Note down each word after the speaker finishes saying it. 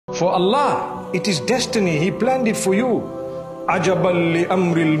for Allah, it is destiny. He planned it for you. Ajaban li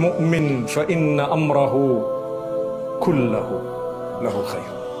amril mu'min fa inna amrahu kullahu lahu khayr.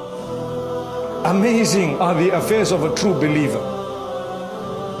 Amazing are the affairs of a true believer,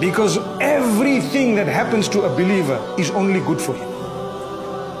 because everything that happens to a believer is only good for him.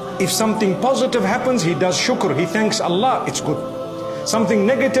 If something positive happens, he does shukr, he thanks Allah, it's good. Something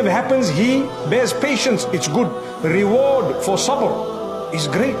negative happens, he bears patience, it's good. Reward for sabr is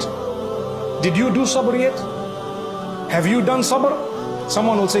great. Did you do sabr yet? Have you done sabr?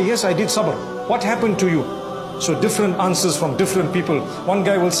 Someone will say, yes, I did sabr. What happened to you? So different answers from different people. One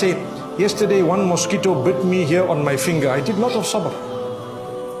guy will say, yesterday one mosquito bit me here on my finger. I did lot of sabr.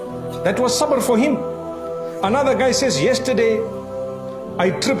 That was sabr for him. Another guy says, yesterday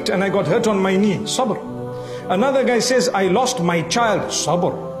I tripped and I got hurt on my knee. Sabr. Another guy says, I lost my child.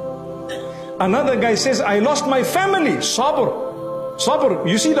 Sabr. Another guy says, I lost my family. Sabr. Sabr.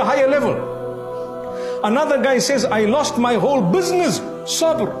 You see the higher level. Another guy says, I lost my whole business.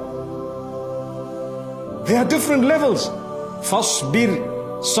 Sabr. There are different levels. Fasbir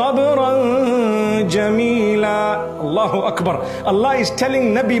sabran jamila. Allahu Akbar. Allah is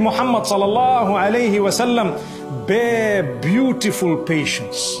telling Nabi Muhammad sallallahu alayhi wasallam, bear beautiful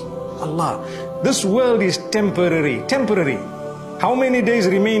patience. Allah, this world is temporary. Temporary. How many days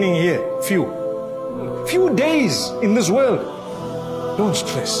remaining here? Few days in this world. Don't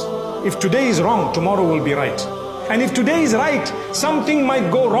stress. If today is wrong, tomorrow will be right. And if today is right, something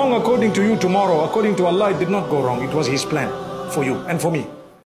might go wrong according to you tomorrow. According to Allah, it did not go wrong. It was His plan for you and for me.